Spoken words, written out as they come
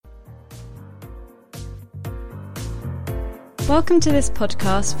Welcome to this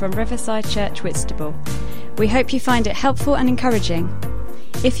podcast from Riverside Church Whitstable. We hope you find it helpful and encouraging.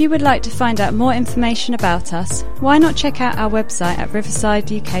 If you would like to find out more information about us, why not check out our website at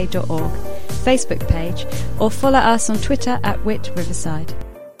riversideuk.org, Facebook page, or follow us on Twitter at @WhitRiverside.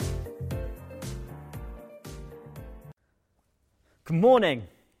 Good morning.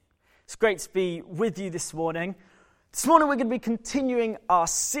 It's great to be with you this morning. This morning we're going to be continuing our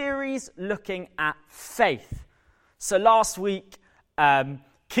series looking at faith. So last week,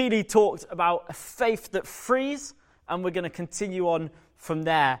 Keely talked about a faith that frees, and we're going to continue on from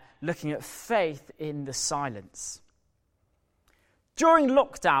there, looking at faith in the silence. During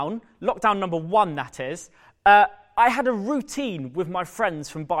lockdown number 1 that is, I had a routine with my friends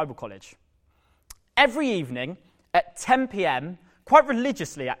from Bible college. Every evening at 10 p.m, quite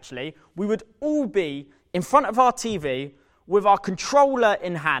religiously actually, we would all be in front of our TV with our controller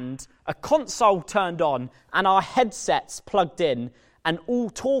in hand, a console turned on, and our headsets plugged in, and all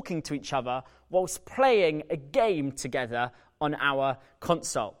talking to each other whilst playing a game together on our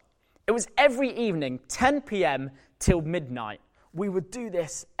console. It was every evening, 10 p.m. till midnight. We would do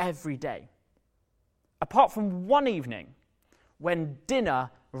this every day. Apart from one evening when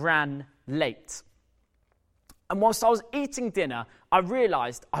dinner ran late. And whilst I was eating dinner, I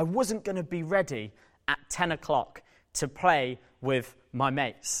realised I wasn't going to be ready at 10 o'clock to play with my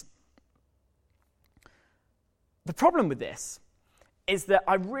mates. The problem with this is that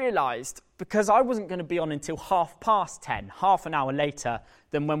I realised, because I wasn't going to be on until 10:30, half an hour later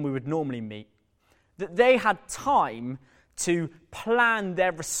than when we would normally meet, that they had time to plan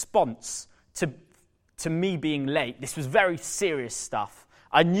their response to me being late. This was very serious stuff.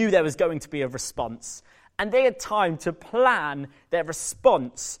 I knew there was going to be a response, and they had time to plan their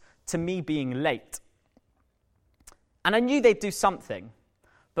response to me being late. And I knew they'd do something,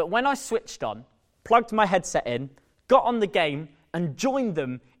 but when I switched on, plugged my headset in, got on the game, and joined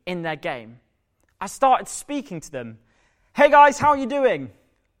them in their game, I started speaking to them. Hey guys, how are you doing?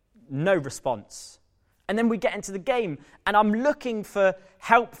 No response. And then we get into the game, and I'm looking for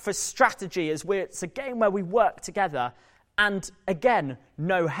help, for strategy, as it's a game where we work together, and again,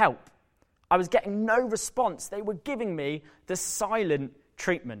 no help. I was getting no response. They were giving me the silent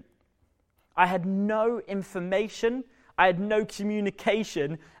treatment. I had no information, I had no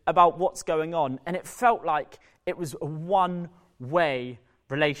communication about what's going on, and it felt like it was a one-way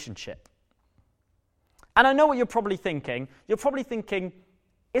relationship. And I know what you're probably thinking. You're probably thinking,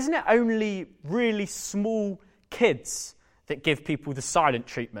 isn't it only really small kids that give people the silent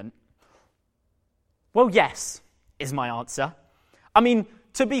treatment? Well, yes, is my answer. I mean,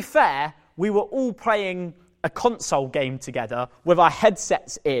 to be fair, we were all playing a console game together with our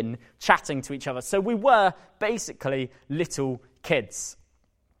headsets in, chatting to each other. So we were basically little kids.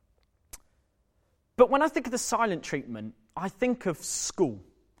 But when I think of the silent treatment, I think of school.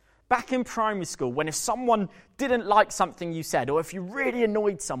 Back in primary school, when if someone didn't like something you said, or if you really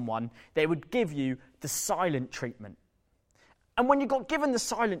annoyed someone, they would give you the silent treatment. And when you got given the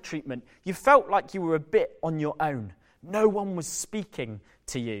silent treatment, you felt like you were a bit on your own. No one was speaking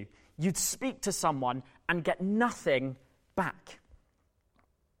to you. You'd speak to someone and get nothing back.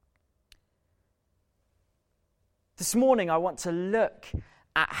 This morning, I want to look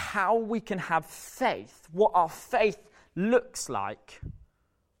at how we can have faith, what our faith looks like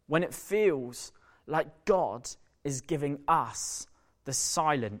when it feels like God is giving us the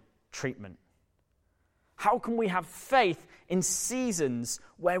silent treatment. How can we have faith in seasons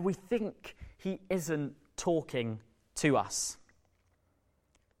where we think He isn't talking to us?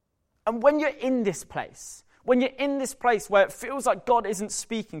 And when you're in this place where it feels like God isn't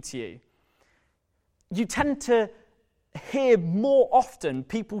speaking to you, you tend to hear more often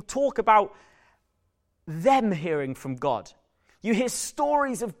people talk about them hearing from God. You hear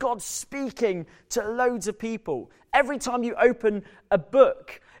stories of God speaking to loads of people. Every time you open a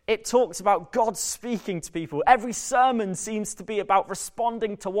book, it talks about God speaking to people. Every sermon seems to be about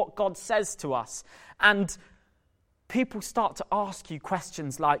responding to what God says to us. And people start to ask you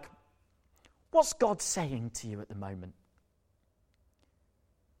questions like, what's God saying to you at the moment?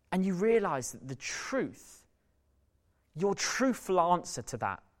 And you realize that the truth, your truthful answer to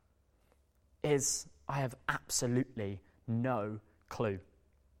that is, I have absolutely no clue.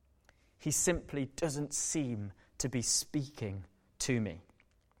 He simply doesn't seem to be speaking to me.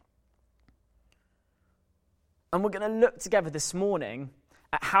 And we're going to look together this morning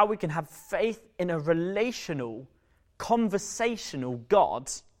at how we can have faith in a relational, conversational God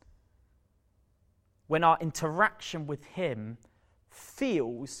when our interaction with Him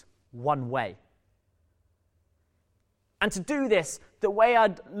feels one way. And to do this, the way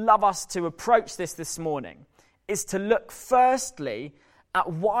I'd love us to approach this morning is to look firstly at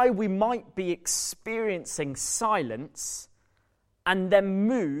why we might be experiencing silence and then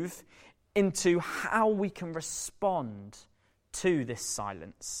move into how we can respond to this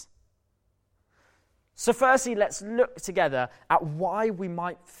silence. So firstly, let's look together at why we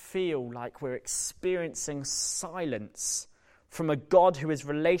might feel like we're experiencing silence from a God who is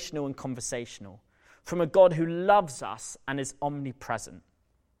relational and conversational, from a God who loves us and is omnipresent.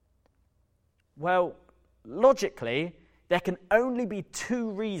 Well, logically, there can only be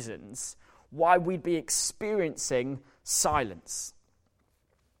two reasons why we'd be experiencing silence.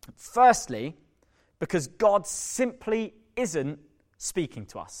 Firstly, because God simply isn't speaking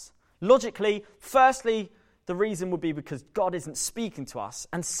to us. Logically, firstly, the reason would be because God isn't speaking to us.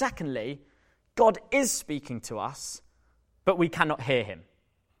 And secondly, God is speaking to us, but we cannot hear him.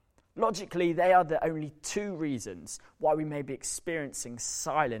 Logically, they are the only two reasons why we may be experiencing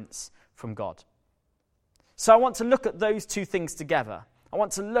silence from God. So I want to look at those two things together. I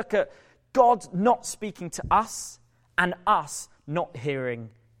want to look at God not speaking to us and us not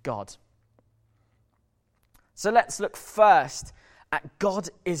hearing God. So let's look first at God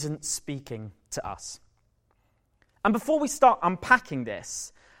isn't speaking to us. And before we start unpacking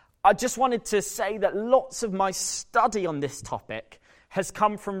this, I just wanted to say that lots of my study on this topic has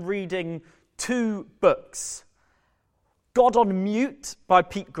come from reading two books. God on Mute by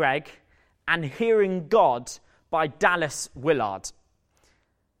Pete Greig and Hearing God by Dallas Willard.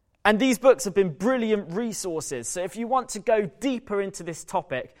 And these books have been brilliant resources. So if you want to go deeper into this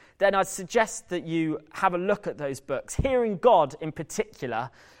topic, then I'd suggest that you have a look at those books. Hearing God, in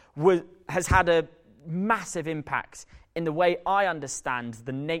particular, has had a massive impact in the way I understand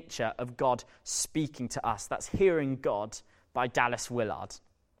the nature of God speaking to us. That's Hearing God by Dallas Willard.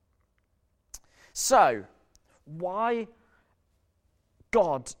 So,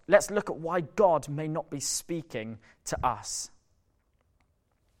 let's look at why God may not be speaking to us.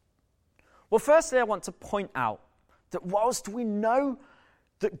 Well, firstly, I want to point out that whilst we know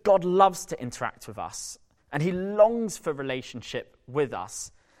that God loves to interact with us, and he longs for relationship with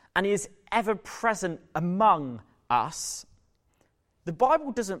us, and he is ever present among us, the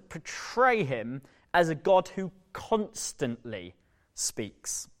Bible doesn't portray him as a God who constantly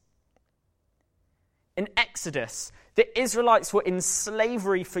speaks. In Exodus, the Israelites were in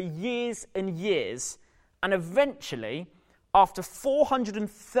slavery for years and years, and eventually, after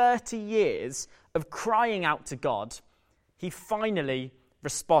 430 years of crying out to God, he finally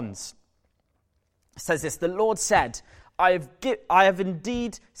responds. It says this, "The Lord said, I have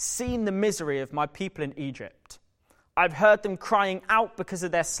indeed seen the misery of my people in Egypt. I've heard them crying out because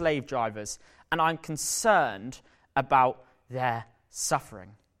of their slave drivers, and I'm concerned about their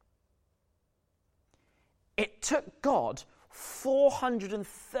suffering." It took God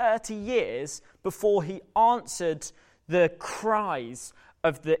 430 years before he answered the cries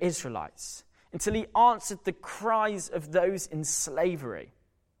of the Israelites, until he answered the cries of those in slavery.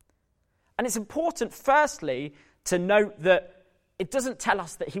 And it's important, firstly, to note that it doesn't tell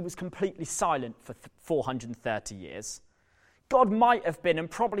us that he was completely silent for 430 years. God might have been and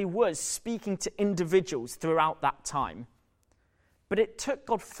probably was speaking to individuals throughout that time. But it took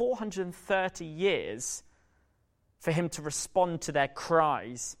God 430 years for him to respond to their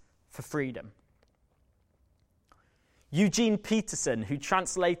cries for freedom. Eugene Peterson, who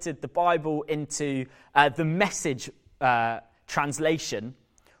translated the Bible into the Message translation,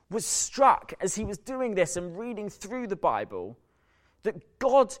 was struck as he was doing this and reading through the Bible that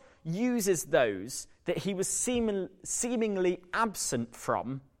God uses those that he was seemingly absent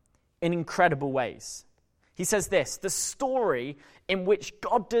from in incredible ways. He says this, "The story in which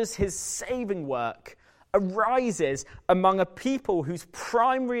God does his saving work arises among a people whose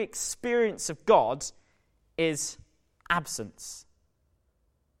primary experience of God is absence."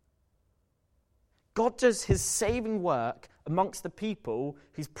 God does his saving work amongst the people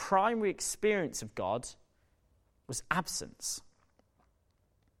whose primary experience of God was absence.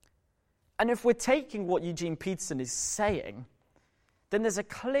 And if we're taking what Eugene Peterson is saying, then there's a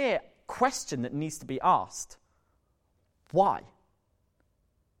clear question that needs to be asked. Why?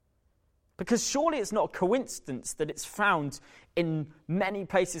 Because surely it's not a coincidence that it's found in many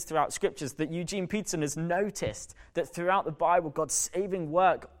places throughout Scriptures that Eugene Peterson has noticed that throughout the Bible, God's saving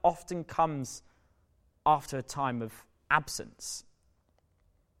work often comes after a time of absence.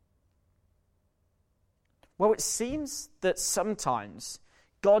 Well, it seems that sometimes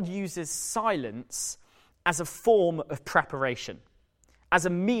God uses silence as a form of preparation, as a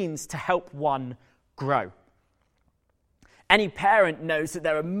means to help one grow. Any parent knows that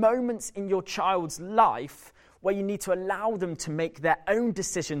there are moments in your child's life where you need to allow them to make their own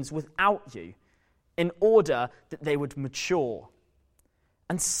decisions without you, in order that they would mature.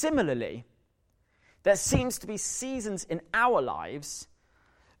 And similarly, there seems to be seasons in our lives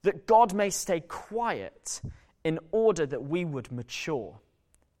that God may stay quiet in order that we would mature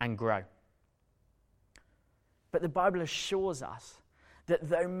and grow. But the Bible assures us that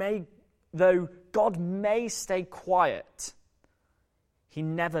though God may stay quiet, he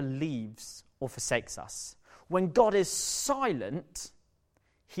never leaves or forsakes us. When God is silent,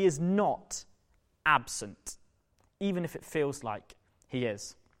 he is not absent, even if it feels like he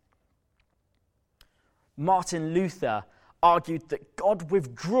is. Martin Luther argued that God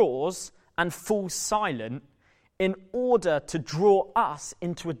withdraws and falls silent in order to draw us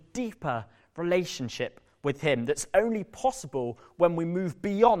into a deeper relationship with him that's only possible when we move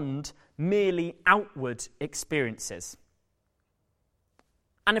beyond merely outward experiences.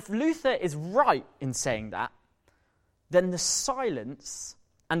 And if Luther is right in saying that, then the silence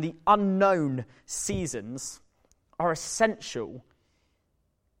and the unknown seasons are essential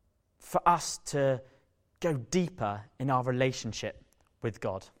for us to go deeper in our relationship with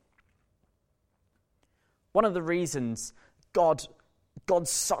God. One of the reasons God's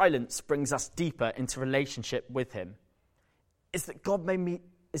silence brings us deeper into relationship with him is that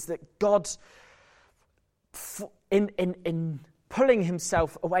God in pulling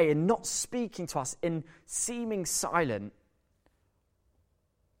himself away and not speaking to us, in seeming silent,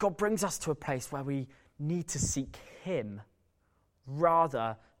 God brings us to a place where we need to seek him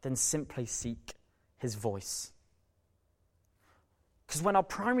rather than simply seek his voice. Because when our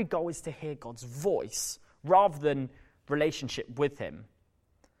primary goal is to hear God's voice rather than relationship with him,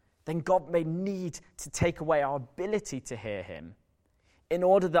 then God may need to take away our ability to hear him in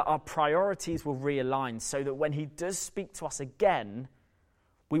order that our priorities will realign, so that when he does speak to us again,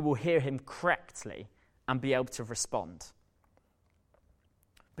 we will hear him correctly and be able to respond.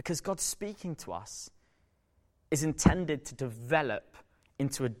 Because God speaking to us is intended to develop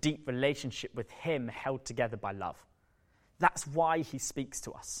into a deep relationship with him held together by love. That's why he speaks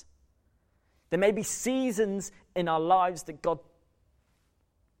to us. There may be seasons in our lives that God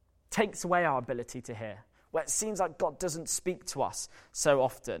takes away our ability to hear, where it seems like God doesn't speak to us so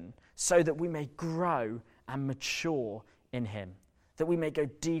often, so that we may grow and mature in him, that we may go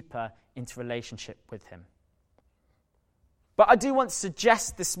deeper into relationship with him. But I do want to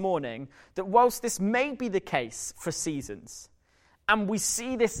suggest this morning that whilst this may be the case for seasons, and we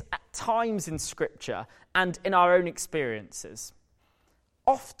see this at times in Scripture and in our own experiences,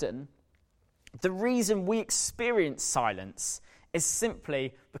 often the reason we experience silence is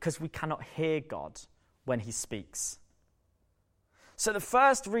simply because we cannot hear God when he speaks. So the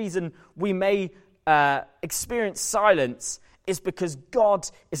first reason we may experience silence is because God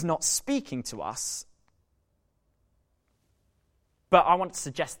is not speaking to us. But I want to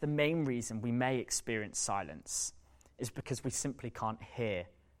suggest the main reason we may experience silence is because we simply can't hear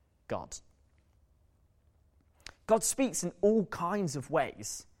God. God speaks in all kinds of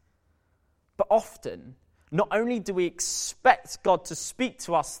ways, but often, not only do we expect God to speak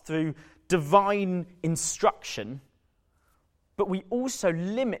to us through divine instruction, but we also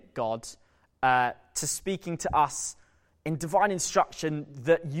limit God to speaking to us in divine instruction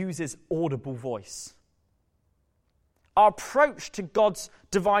that uses audible voice. Our approach to God's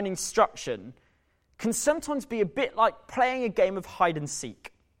divine instruction can sometimes be a bit like playing a game of hide and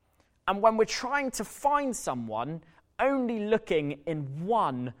seek. And when we're trying to find someone, only looking in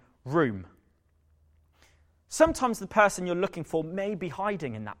one room. Sometimes the person you're looking for may be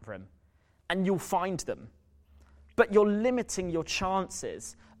hiding in that room, and you'll find them. But you're limiting your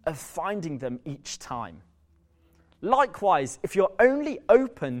chances of finding them each time. Likewise, if you're only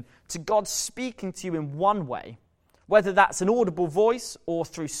open to God speaking to you in one way, whether that's an audible voice or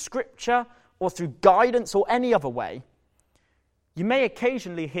through scripture or through guidance or any other way, you may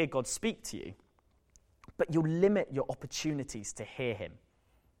occasionally hear God speak to you, but you'll limit your opportunities to hear him.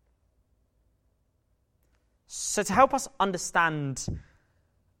 So to help us understand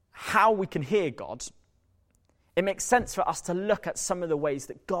how we can hear God, it makes sense for us to look at some of the ways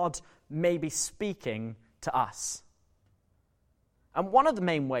that God may be speaking to us. And one of the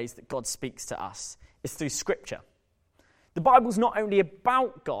main ways that God speaks to us is through Scripture. The Bible's not only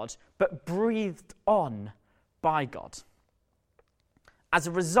about God, but breathed on by God. As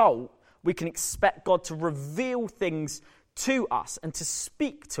a result, we can expect God to reveal things to us and to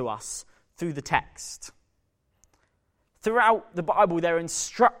speak to us through the text. Throughout the Bible, there are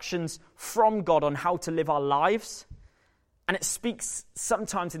instructions from God on how to live our lives, and it speaks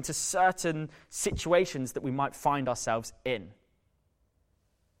sometimes into certain situations that we might find ourselves in.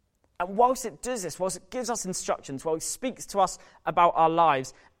 And whilst it does this, whilst it gives us instructions, while it speaks to us about our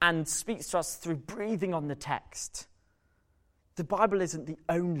lives and speaks to us through breathing on the text. The Bible isn't the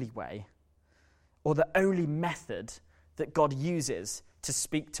only way or the only method that God uses to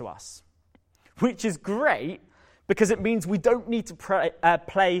speak to us, which is great because it means we don't need to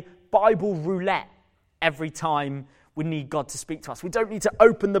play Bible roulette every time we need God to speak to us. We don't need to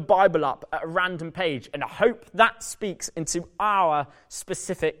open the Bible up at a random page and hope that speaks into our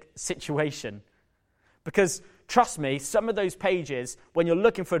specific situation. Because, trust me, some of those pages, when you're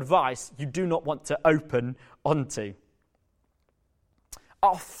looking for advice, you do not want to open onto.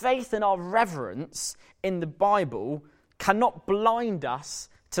 Our faith and our reverence in the Bible cannot blind us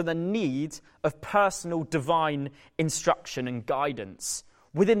to the need of personal divine instruction and guidance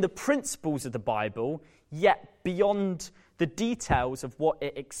within the principles of the Bible, yet beyond the details of what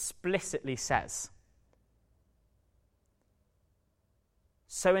it explicitly says.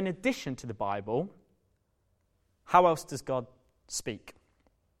 So in addition to the Bible, how else does God speak?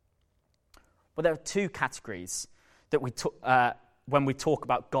 Well, there are two categories that when we talk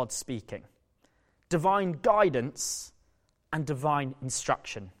about God speaking: divine guidance and divine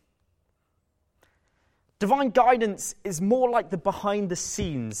instruction. Divine guidance is more like the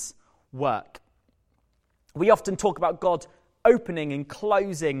behind-the-scenes work. We often talk about God opening and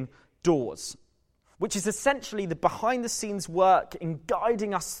closing doors, which is essentially the behind-the-scenes work in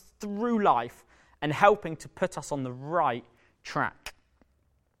guiding us through life and helping to put us on the right track.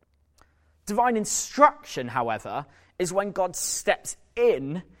 Divine instruction, however, is when God steps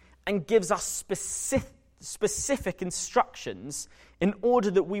in and gives us specific instructions in order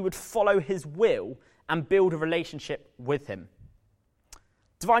that we would follow his will and build a relationship with him.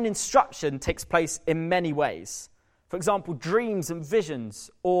 Divine instruction takes place in many ways. For example, dreams and visions,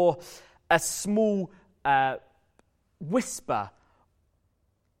 or a small whisper.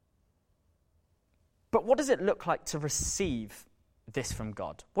 But what does it look like to receive this from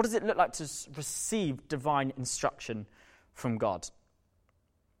God? What does it look like to receive divine instruction from God?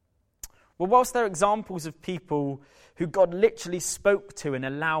 Well, whilst there are examples of people who God literally spoke to in a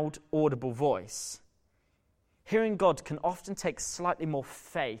loud, audible voice, hearing God can often take slightly more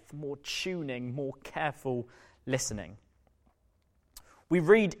faith, more tuning, more careful listening. We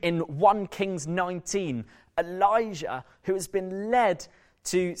read in 1 Kings 19, Elijah, who has been led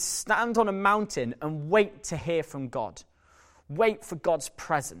to stand on a mountain and wait to hear from God, wait for God's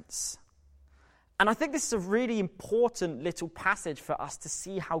presence. And I think this is a really important little passage for us to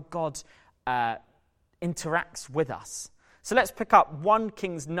see how God interacts with us. So let's pick up 1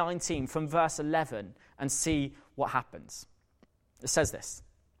 Kings 19 from verse 11 and see what happens. It says this: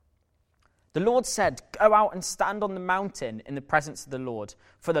 "The Lord said, 'Go out and stand on the mountain in the presence of the Lord,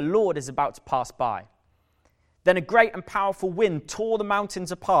 for the Lord is about to pass by.' Then a great and powerful wind tore the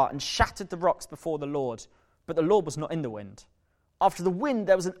mountains apart and shattered the rocks before the Lord, but the Lord was not in the wind. After the wind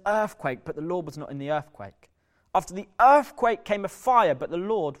there was an earthquake, but the Lord was not in the earthquake. After the earthquake came a fire, but the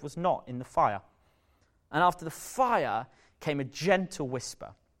Lord was not in the fire. And after the fire came a gentle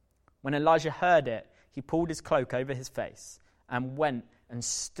whisper. When Elijah heard it, he pulled his cloak over his face and went and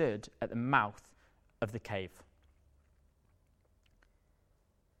stood at the mouth of the cave."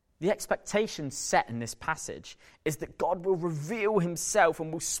 The expectation set in this passage is that God will reveal himself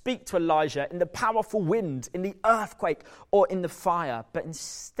and will speak to Elijah in the powerful wind, in the earthquake, or in the fire. But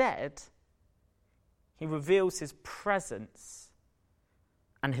instead, he reveals his presence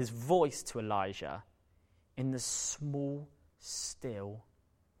and his voice to Elijah in the small, still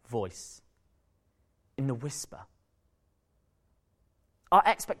voice, in the whisper. Our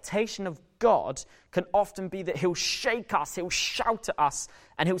expectation of God can often be that he'll shake us, he'll shout at us,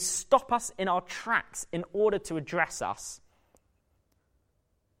 and he'll stop us in our tracks in order to address us.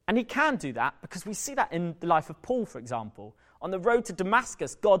 And he can do that because we see that in the life of Paul, for example. On the road to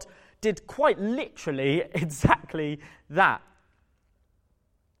Damascus, God did quite literally exactly that.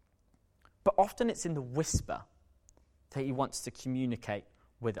 But often it's in the whisper that he wants to communicate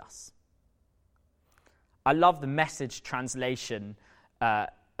with us. I love the Message translation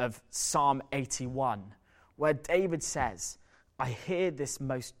of Psalm 81, where David says, "I hear this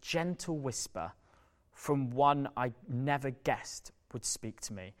most gentle whisper from one I never guessed would speak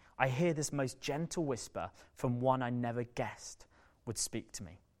to me." I hear this most gentle whisper from one I never guessed would speak to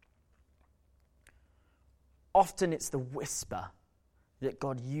me. Often it's the whisper that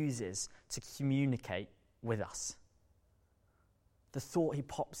God uses to communicate with us. The thought he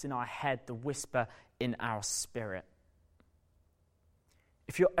pops in our head, the whisper in our spirit.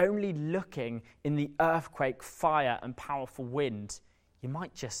 If you're only looking in the earthquake, fire, and powerful wind, you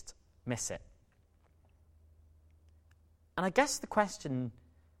might just miss it. And I guess the question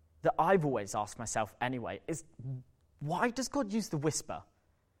that I've always asked myself anyway is, why does God use the whisper?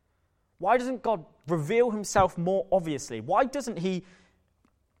 Why doesn't God reveal himself more obviously? Why doesn't he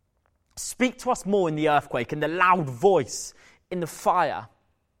speak to us more in the earthquake, in the loud voice, in the fire?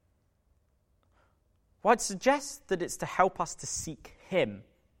 Well, I'd suggest that it's to help us to seek him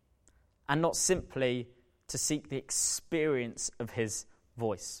and not simply to seek the experience of his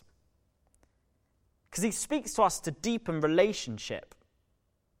voice. Because he speaks to us to deepen relationship.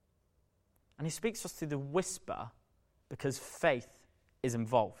 And he speaks to us through the whisper because faith is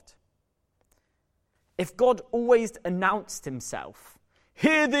involved. If God always announced himself,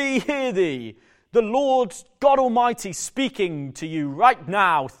 hear thee, the Lord God Almighty speaking to you right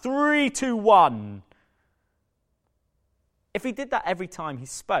now, 3, 2, 1. If he did that every time he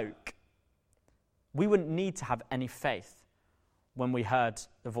spoke, we wouldn't need to have any faith when we heard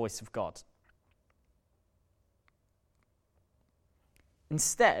the voice of God.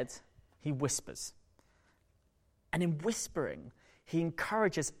 Instead, he whispers. And in whispering, he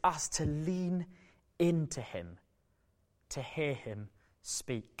encourages us to lean into him, to hear him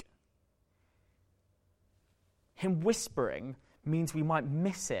speak. Him whispering means we might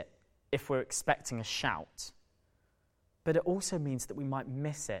miss it if we're expecting a shout. But it also means that we might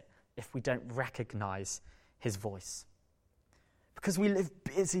miss it if we don't recognize his voice. Because we live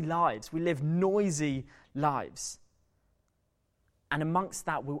busy lives, we live noisy lives. And amongst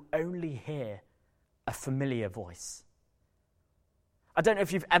that, we'll only hear a familiar voice. I don't know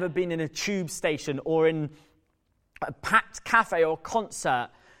if you've ever been in a tube station or in a packed cafe or concert,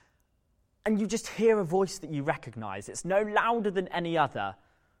 and you just hear a voice that you recognize. It's no louder than any other,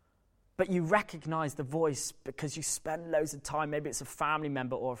 but you recognize the voice because you spend loads of time, maybe it's a family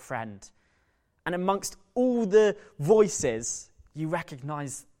member or a friend. And amongst all the voices, you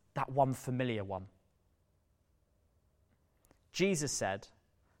recognize that one familiar one. Jesus said,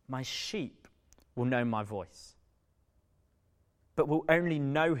 "My sheep will know my voice." But we'll only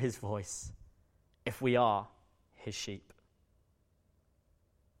know his voice if we are his sheep.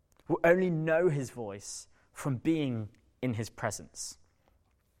 We'll only know his voice from being in his presence.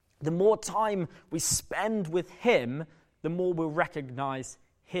 The more time we spend with him, the more we'll recognize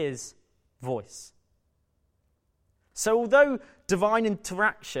his voice. So although divine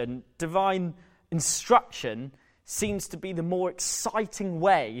interaction, divine instruction seems to be the more exciting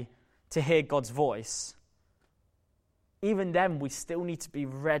way to hear God's voice, even then we still need to be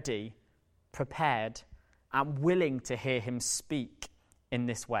ready, prepared, and willing to hear him speak in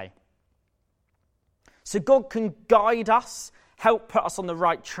this way. So God can guide us, help put us on the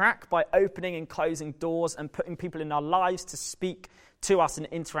right track by opening and closing doors and putting people in our lives to speak to us and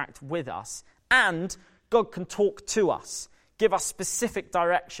interact with us. And God can talk to us, give us specific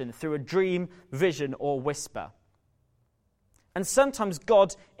direction through a dream, vision, or whisper. And sometimes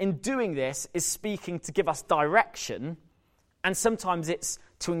God, in doing this, is speaking to give us direction, and sometimes it's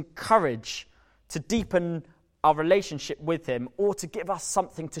to encourage, to deepen our relationship with him, or to give us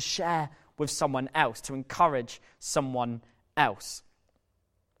something to share with someone else, to encourage someone else.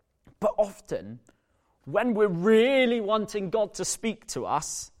 But often, when we're really wanting God to speak to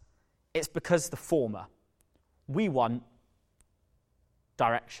us, it's because the former. We want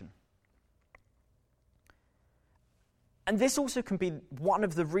direction. And this also can be one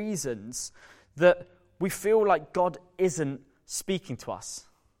of the reasons that we feel like God isn't speaking to us.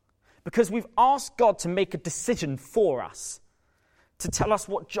 Because we've asked God to make a decision for us, to tell us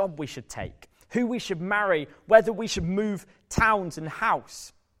what job we should take, who we should marry, whether we should move towns and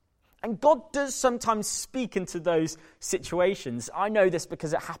house. And God does sometimes speak into those situations. I know this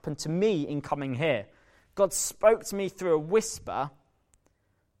because it happened to me in coming here. God spoke to me through a whisper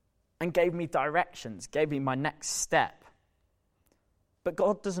and gave me directions, gave me my next step. But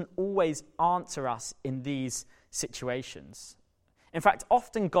God doesn't always answer us in these situations. In fact,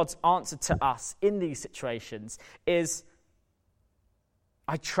 often God's answer to us in these situations is,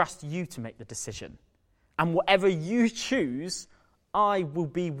 I trust you to make the decision. And whatever you choose, I will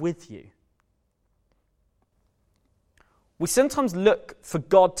be with you. We sometimes look for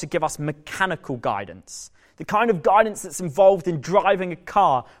God to give us mechanical guidance, the kind of guidance that's involved in driving a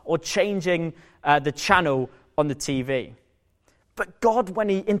car or changing the channel on the TV. But God, when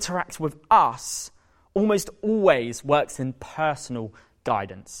he interacts with us, almost always works in personal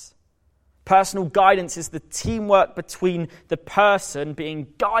guidance. Personal guidance is the teamwork between the person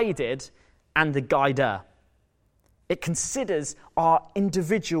being guided and the guider. It considers our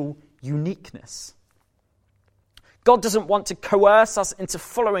individual uniqueness. God doesn't want to coerce us into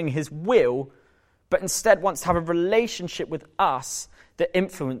following his will, but instead wants to have a relationship with us that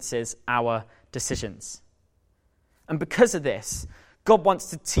influences our decisions. And because of this, God wants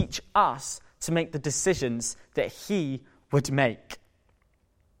to teach us to make the decisions that he would make.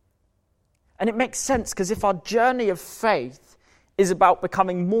 And it makes sense, because if our journey of faith is about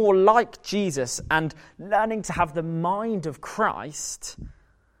becoming more like Jesus and learning to have the mind of Christ,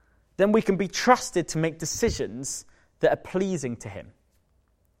 then we can be trusted to make decisions that are pleasing to him.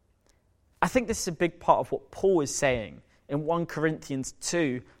 I think this is a big part of what Paul is saying in 1 Corinthians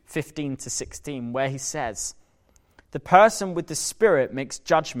 2:15-16, where he says, "The person with the Spirit makes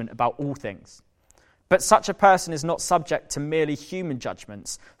judgment about all things. But such a person is not subject to merely human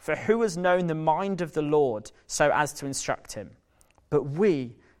judgments, for who has known the mind of the Lord so as to instruct him? But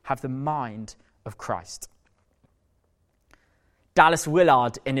we have the mind of Christ." Dallas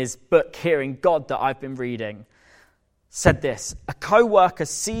Willard, in his book Hearing God that I've been reading, said this: "A co-worker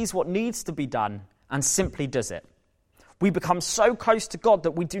sees what needs to be done and simply does it. We become so close to God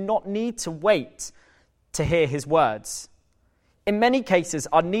that we do not need to wait to hear his words. In many cases,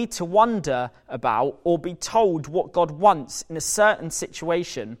 our need to wonder about or be told what God wants in a certain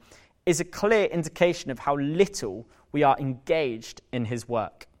situation is a clear indication of how little we are engaged in his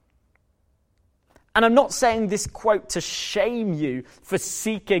work." And I'm not saying this quote to shame you for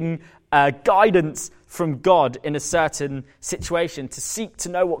seeking guidance from God in a certain situation, to seek to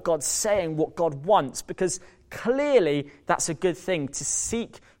know what God's saying, what God wants, because clearly that's a good thing. To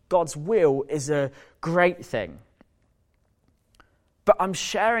seek God's will is a great thing. But I'm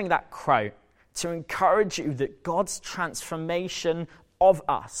sharing that quote to encourage you that God's transformation of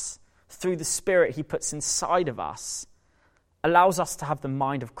us through the Spirit he puts inside of us allows us to have the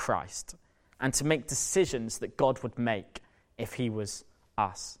mind of Christ and to make decisions that God would make if he was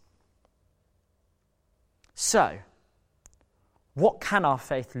us. So, what can our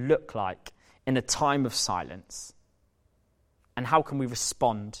faith look like in a time of silence? And how can we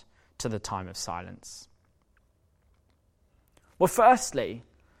respond to the time of silence? Well, firstly,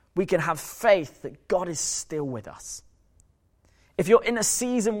 we can have faith that God is still with us. If you're in a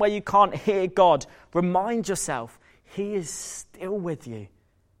season where you can't hear God, remind yourself he is still with you.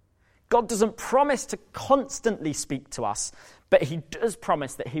 God doesn't promise to constantly speak to us, but he does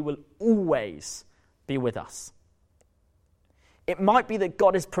promise that he will always be with us. It might be that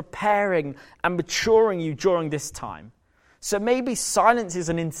God is preparing and maturing you during this time. So maybe silence is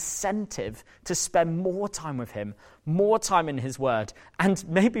an incentive to spend more time with him, more time in his word, and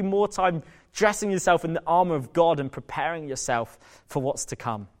maybe more time dressing yourself in the armor of God and preparing yourself for what's to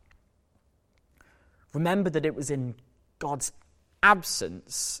come. Remember that it was in God's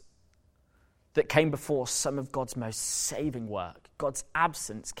absence that came before some of God's most saving work. God's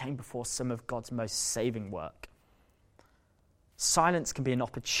absence came before some of God's most saving work. Silence can be an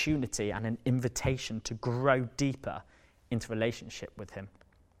opportunity and an invitation to grow deeper into relationship with him.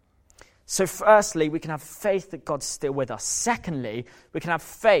 So firstly, we can have faith that God's still with us. Secondly, we can have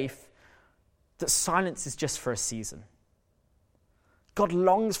faith that silence is just for a season. God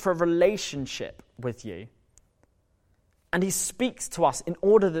longs for a relationship with you. And he speaks to us in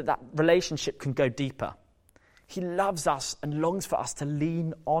order that that relationship can go deeper. He loves us and longs for us to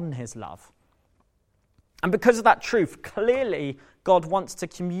lean on his love. And because of that truth, clearly God wants to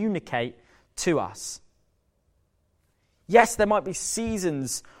communicate to us. Yes, there might be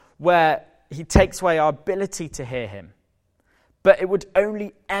seasons where he takes away our ability to hear him, but it would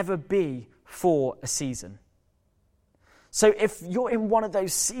only ever be for a season. So if you're in one of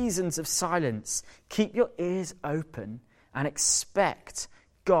those seasons of silence, keep your ears open and expect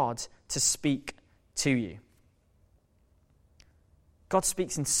God to speak to you. God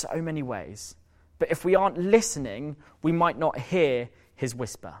speaks in so many ways, but if we aren't listening, we might not hear his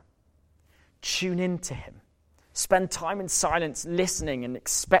whisper. Tune in to him. Spend time in silence, listening and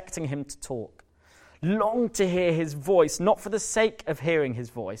expecting him to talk. Long to hear his voice, not for the sake of hearing his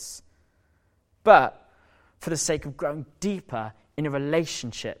voice, but for the sake of growing deeper in a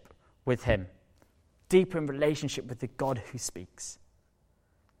relationship with him. Deeper in relationship with the God who speaks.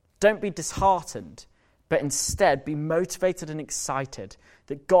 Don't be disheartened, but instead be motivated and excited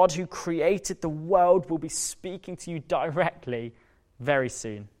that God who created the world will be speaking to you directly very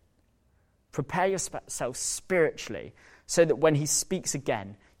soon. Prepare yourself spiritually so that when he speaks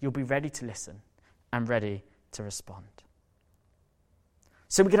again, you'll be ready to listen and ready to respond.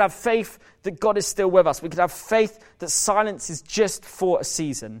 So we could have faith that God is still with us. We could have faith that silence is just for a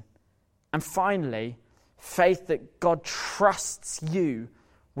season. And finally, faith that God trusts you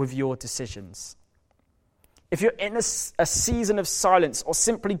with your decisions. If you're in a season of silence, or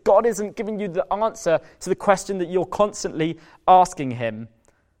simply God isn't giving you the answer to the question that you're constantly asking him,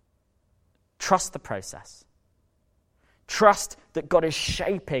 trust the process. Trust that God is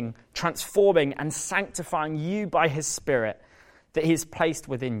shaping, transforming, and sanctifying you by his Spirit that he has placed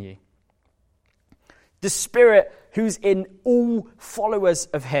within you. The Spirit who's in all followers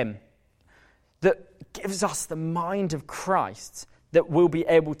of him. that gives us the mind of Christ, that we'll be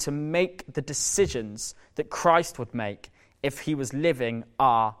able to make the decisions that Christ would make if he was living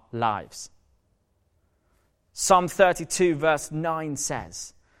our lives. Psalm 32 verse 9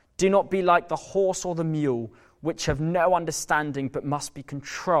 says, "Do not be like the horse or the mule, which have no understanding but must be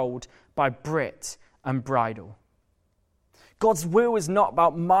controlled by bit and bridle." God's will is not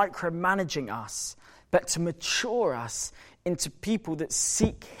about micromanaging us, but to mature us into people that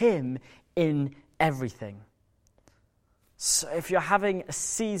seek him in everything. So if you're having a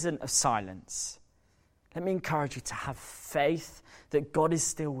season of silence, let me encourage you to have faith that God is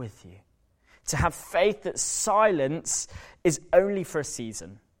still with you. To have faith that silence is only for a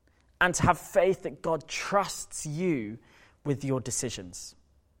season. And to have faith that God trusts you with your decisions.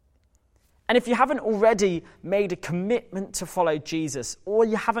 And if you haven't already made a commitment to follow Jesus, or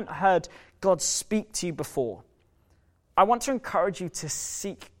you haven't heard God speak to you before, I want to encourage you to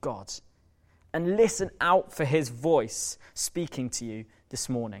seek God and listen out for his voice speaking to you this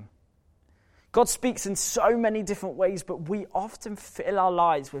morning. God speaks in so many different ways, but we often fill our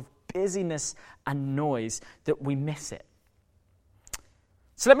lives with busyness and noise that we miss it.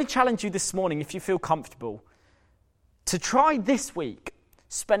 So let me challenge you this morning, if you feel comfortable, to try this week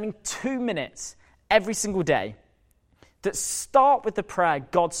spending 2 minutes every single day that start with the prayer,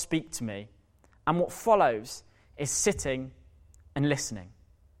 "God speak to me," and what follows is sitting and listening.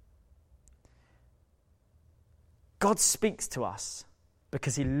 God speaks to us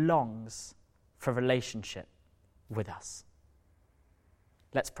because he longs for a relationship with us.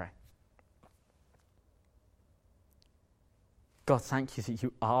 Let's pray. God, thank you that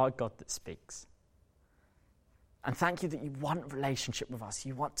you are a God that speaks. And thank you that you want a relationship with us.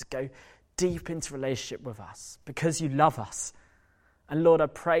 You want to go deep into relationship with us because you love us. And Lord, I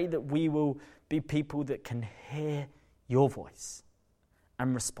pray that we will be people that can hear your voice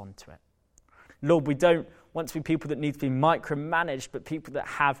and respond to it. Lord, we don't want to be people that need to be micromanaged, but people that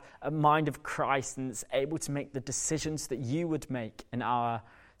have a mind of Christ and is able to make the decisions that you would make in our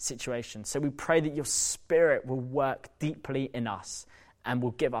situation. So we pray that your Spirit will work deeply in us and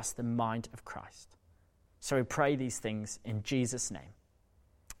will give us the mind of Christ. So we pray these things in Jesus' name.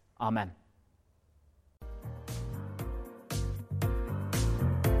 Amen.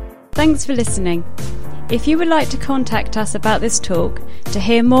 Thanks for listening. If you would like to contact us about this talk, to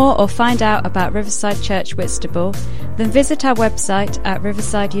hear more or find out about Riverside Church Whitstable, then visit our website at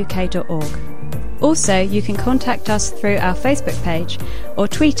riversideuk.org. Also, you can contact us through our Facebook page or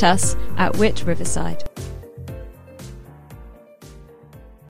tweet us at Whit Riverside.